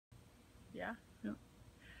Yeah? No.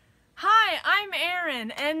 Hi, I'm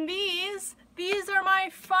Erin, and these are my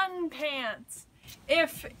fun pants.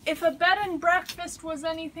 If a bed and breakfast was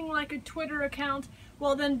anything like a Twitter account,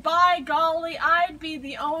 well then by golly, I'd be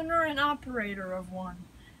the owner and operator of one.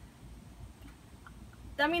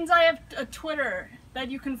 That means I have a Twitter that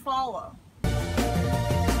you can follow.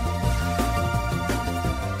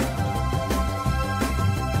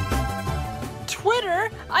 Twitter?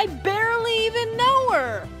 I barely even know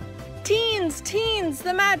her! Teens,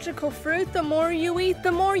 the magical fruit. The more you eat,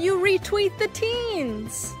 the more you retweet the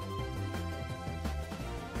teens.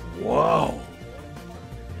 Whoa!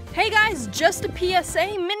 Hey guys, just a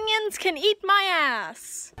PSA, minions can eat my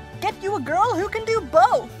ass. Get you a girl who can do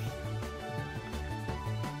both.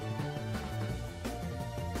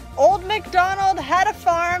 Old MacDonald had a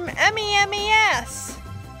farm, MEMES.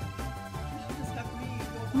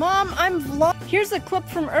 Mom, I'm vlogging. Here's a clip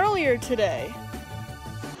from earlier today.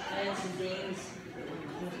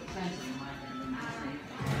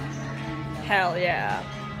 Hell yeah.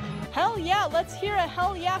 Hell yeah, let's hear a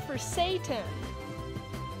hell yeah for Satan.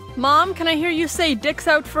 Mom, can I hear you say dicks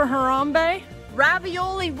out for Harambe?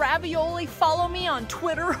 Ravioli, ravioli, follow me on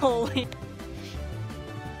Twitter, holy.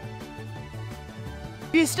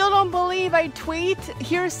 If you still don't believe I tweet,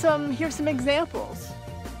 here's some examples.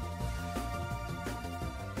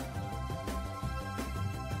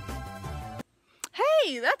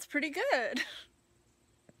 Hey, that's pretty good.